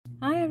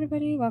Hi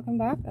everybody, welcome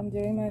back. I'm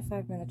doing my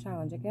 5-minute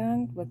challenge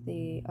again with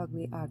the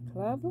Ugly Art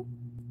Club,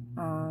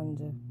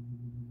 and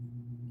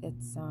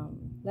it's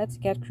let's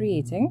get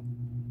creating.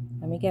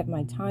 Let me get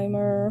my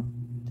timer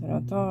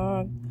and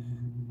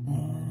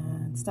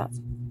start.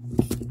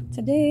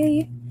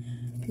 Today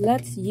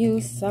let's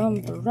use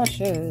some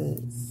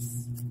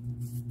brushes.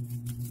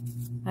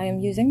 I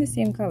am using the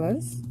same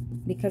colors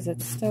because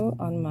it's still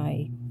on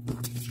my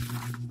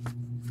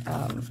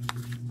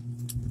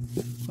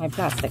my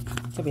plastic,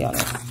 to be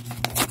honest.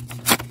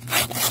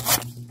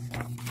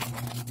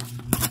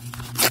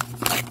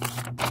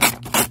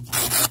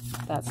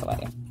 That's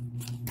why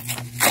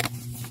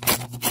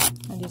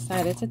I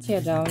decided to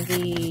tear down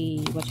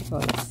the, what you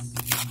call this,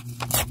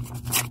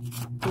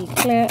 the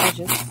clear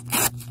edges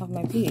of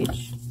my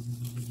page,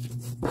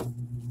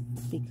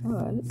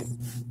 because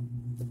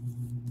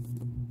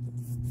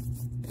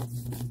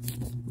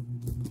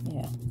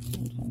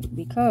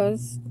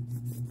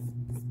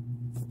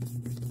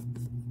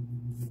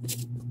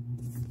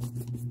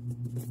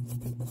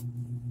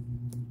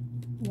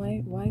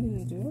why did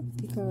I do it?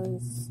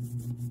 Because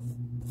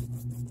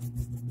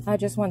I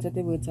just wanted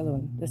the words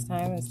alone this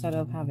time instead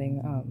of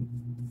having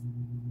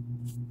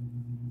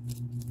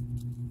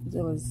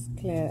those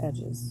clear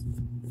edges.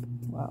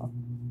 Wow,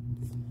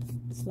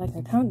 it's like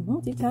I can't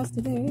multitask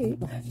today.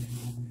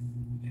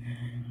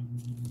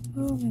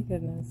 Oh my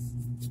goodness.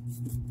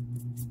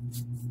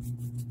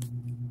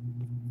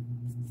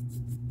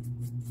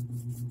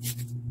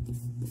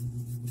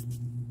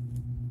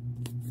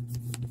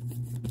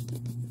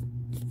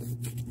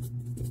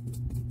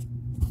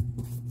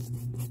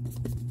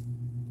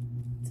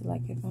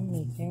 Like if I'm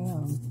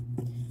making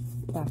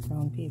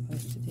background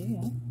papers today,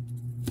 yeah?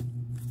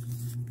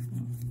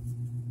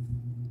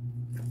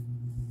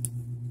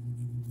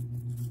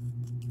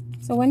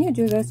 So when you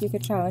do this, you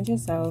could challenge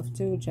yourself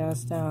to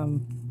just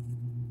you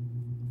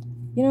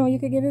know, you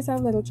could give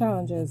yourself little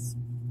challenges.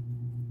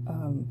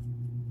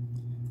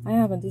 I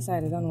haven't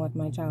decided on what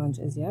my challenge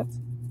is yet.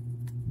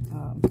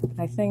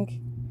 I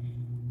think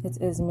it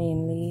is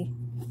mainly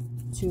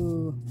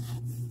to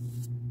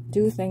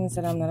do things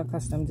that I'm not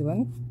accustomed to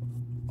doing,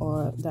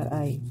 or that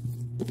I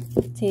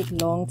take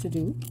long to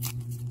do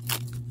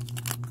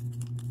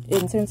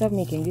in terms of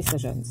making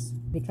decisions.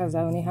 Because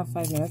I only have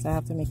 5 minutes, I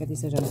have to make a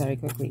decision very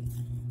quickly.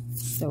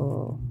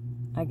 So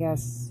I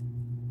guess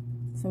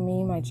for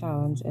me, my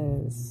challenge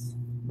is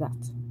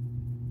that.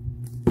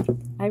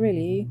 I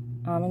really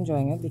am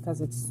enjoying it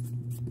because it's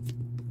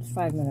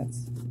 5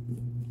 minutes.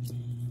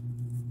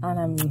 And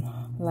I'm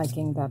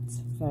liking that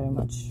very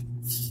much.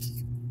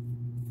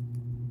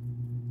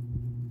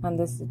 And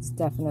this is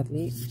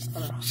definitely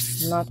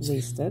not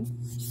wasted.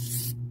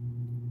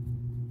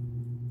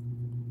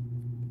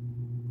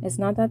 It's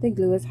not that the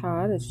glue is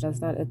hard, it's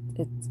just that it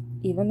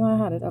even though I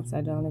had it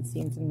upside down, it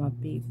seemed to not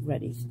be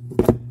ready.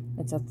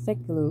 It's a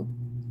thick glue,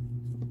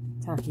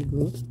 tacky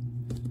glue,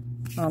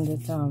 and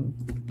it oh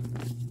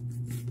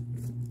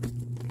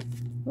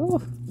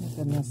my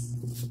goodness,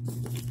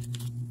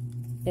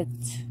 it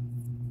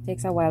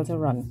takes a while to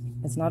run.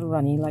 It's not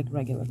runny like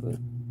regular glue.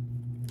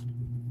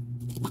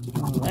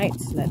 Alright,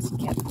 let's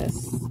get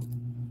this.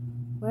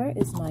 Where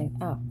is my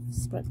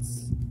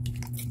spritz?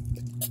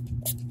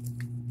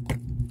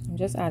 I'm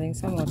just adding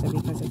some water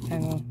because it's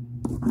kind of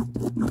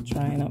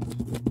drying up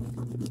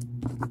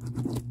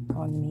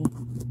on me.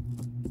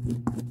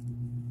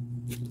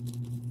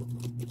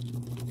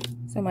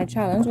 So my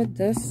challenge with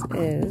this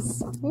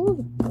is,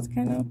 ooh, that's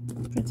kind of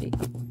pretty.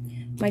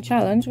 My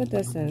challenge with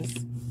this is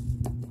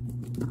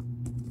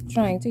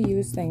trying to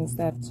use things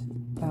that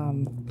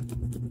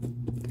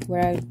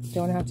where I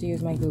don't have to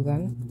use my glue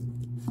gun.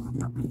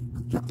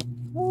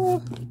 Oh,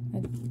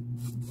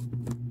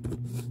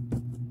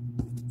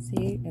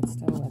 see, it's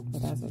still wet,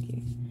 but that's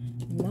okay.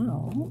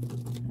 Now,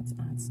 let's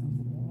add some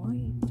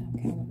white. I'm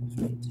kind of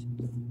afraid.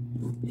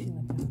 I feel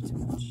like I have too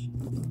much.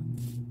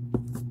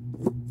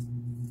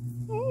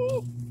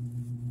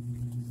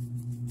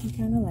 I'm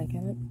kind of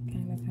liking it.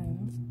 Kind of.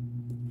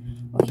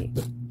 Okay,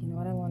 you know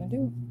what I want to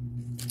do?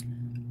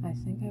 I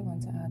think I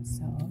want to add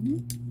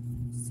some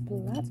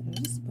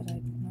splatters, but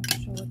I'm not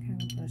sure what kind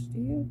of brush to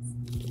use.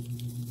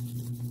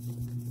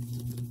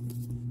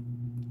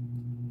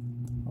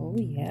 Oh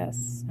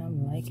yes,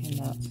 I'm liking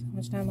that. How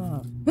much time I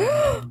have?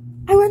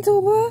 I went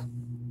over!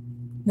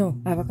 No,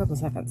 I have a couple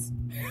seconds.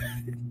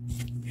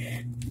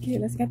 Okay,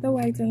 let's get the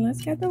white in.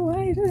 Let's get the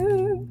white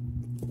in.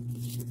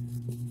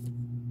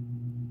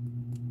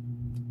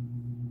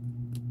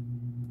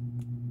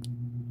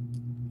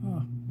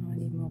 Oh, I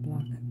need more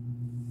black.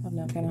 I'm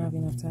not gonna have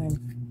enough time.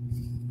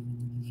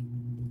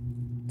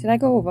 Did I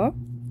go over?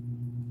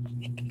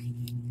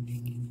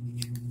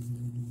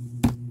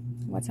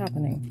 What's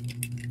happening?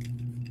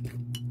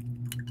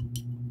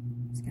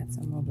 Let's get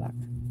some more black.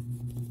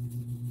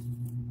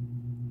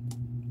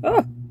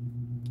 Oh!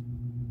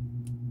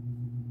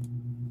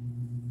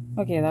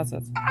 Okay, that's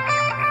it.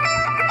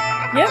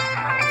 Yep.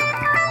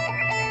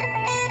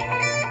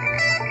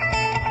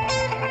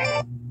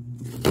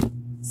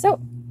 So,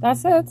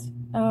 that's it.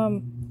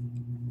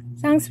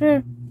 Thanks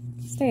for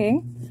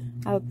staying.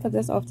 I'll put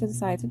this off to the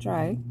side to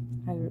dry.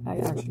 I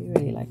actually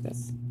really like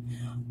this.